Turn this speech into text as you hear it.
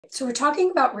So we're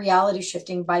talking about reality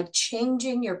shifting by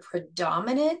changing your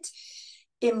predominant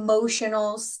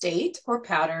emotional state or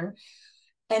pattern,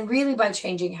 and really by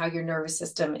changing how your nervous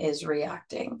system is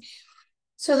reacting.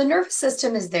 So the nervous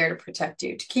system is there to protect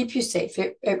you, to keep you safe.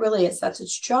 It really is. That's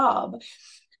its job.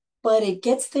 But it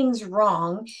gets things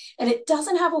wrong and it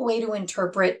doesn't have a way to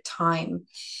interpret time.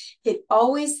 It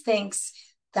always thinks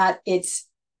that it's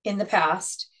in the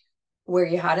past where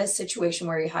you had a situation,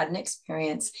 where you had an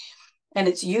experience, and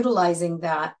it's utilizing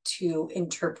that to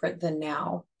interpret the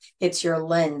now. It's your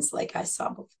lens, like I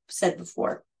said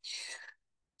before.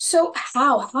 So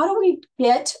how do we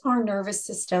get our nervous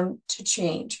system to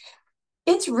change?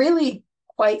 It's really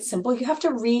quite simple. You have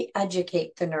to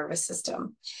re-educate the nervous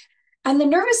system. And the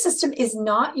nervous system is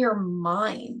not your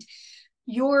mind.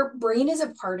 Your brain is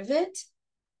a part of it,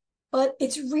 but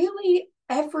it's really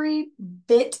every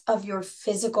bit of your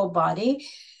physical body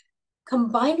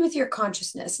combined with your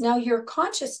consciousness. Now, your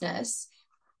consciousness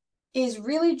is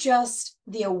really just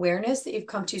the awareness that you've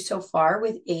come to so far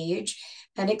with age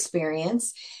and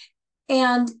experience.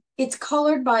 And it's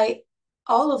colored by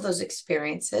all of those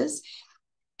experiences.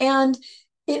 And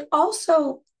it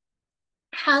also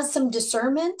has some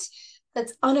discernment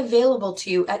that's unavailable to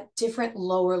you at different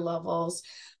lower levels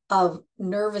of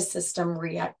nervous system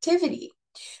reactivity.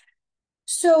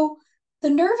 So the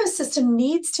nervous system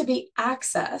needs to be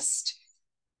accessed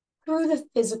through the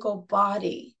physical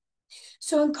body.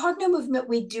 So in Cognomovement,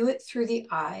 we do it through the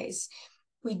eyes.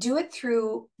 We do it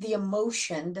through the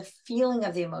emotion, the feeling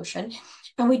of the emotion,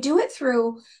 and we do it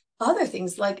through other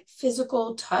things like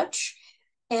physical touch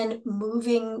and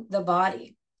moving the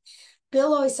body.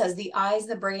 Bill always says the eyes,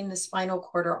 the brain, the spinal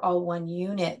cord are all one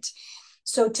unit.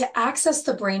 So to access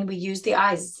the brain, we use the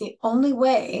eyes. It's the only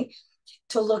way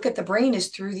to look at the brain is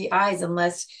through the eyes,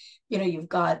 unless you've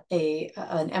got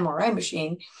an MRI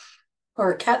machine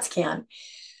or a CAT scan.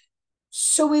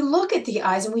 So we look at the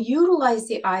eyes and we utilize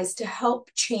the eyes to help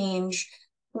change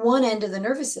one end of the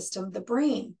nervous system, the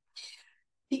brain.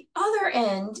 The other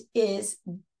end is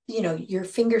your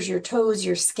fingers, your toes,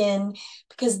 your skin,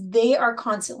 because they are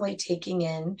constantly taking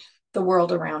in the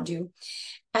world around you.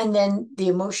 And then the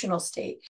emotional state.